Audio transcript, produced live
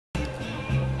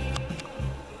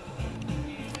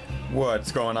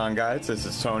What's going on, guys? This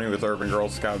is Tony with Urban Girl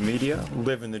Scout Media,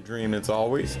 living the dream as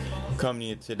always. Coming to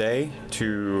you today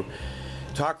to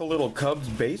talk a little Cubs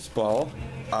baseball.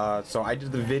 So I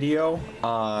did the video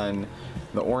on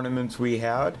the ornaments we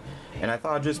had, and I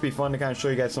thought it'd just be fun to kind of show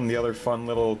you guys some of the other fun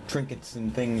little trinkets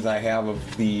and things I have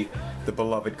of the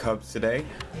beloved Cubs today,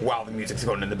 while the music's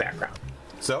going in the background.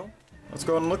 So let's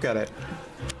go and look at it.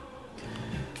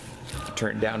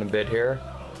 Turn it down a bit here.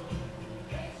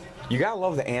 You gotta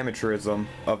love the amateurism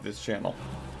of this channel.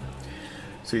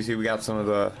 So you see we got some of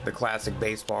the classic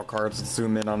baseball cards. Let's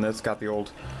zoom in on this. Got the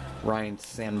old Ryne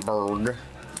Sandberg.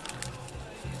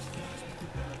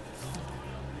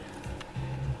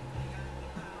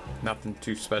 Nothing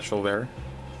too special there.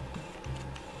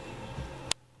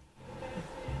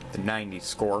 The 90s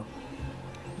score.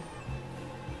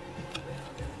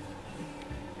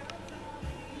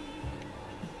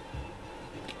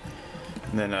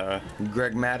 And then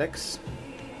Greg Maddux.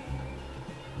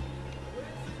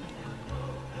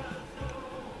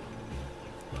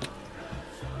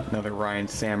 Another Ryne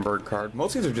Sandberg card.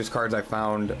 Most of these are just cards I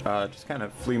found just kind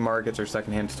of flea markets or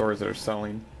secondhand stores that are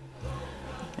selling.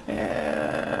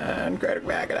 And Greg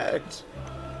Maddux.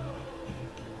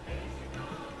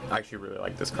 I actually really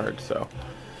like this card, so.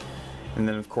 And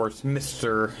then of course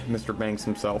Mr. Banks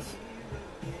himself.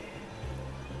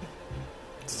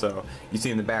 So, you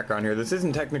see in the background here, this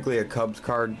isn't technically a Cubs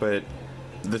card, but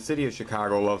the city of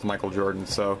Chicago loves Michael Jordan,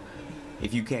 so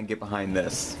if you can't get behind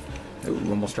this... Ooh,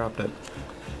 almost dropped it.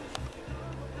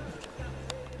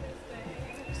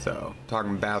 So,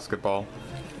 talking basketball.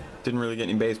 Didn't really get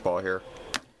any baseball here.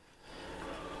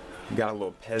 Got a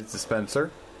little Pez dispenser.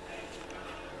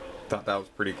 Thought that was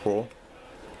pretty cool.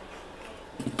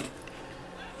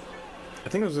 I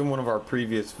think it was in one of our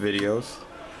previous videos.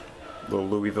 Little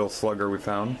Louisville Slugger we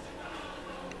found.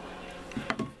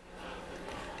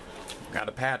 Got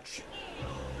a patch.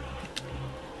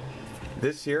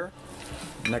 This here,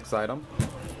 next item,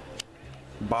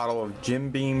 bottle of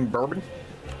Jim Beam bourbon.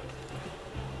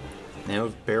 And it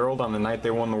was barreled on the night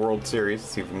they won the World Series.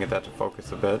 Let's see if we can get that to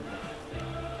focus a bit.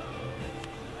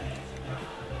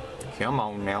 Come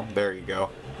on now, there you go.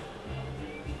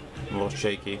 A little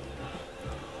shaky.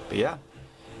 But yeah.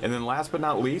 And then last but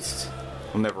not least,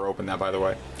 I'll never open that, by the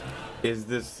way, is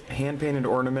this hand-painted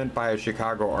ornament by a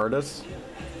Chicago artist.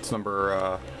 It's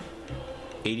number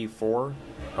 84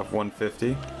 of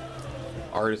 150.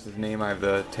 Artist's name, I have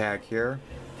the tag here.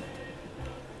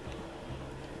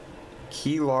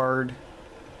 Keillard,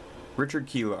 Richard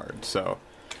Keillard. So,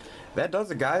 that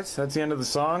does it, guys. That's the end of the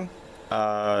song.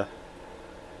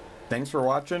 Thanks for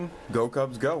watching. Go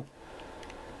Cubs, go!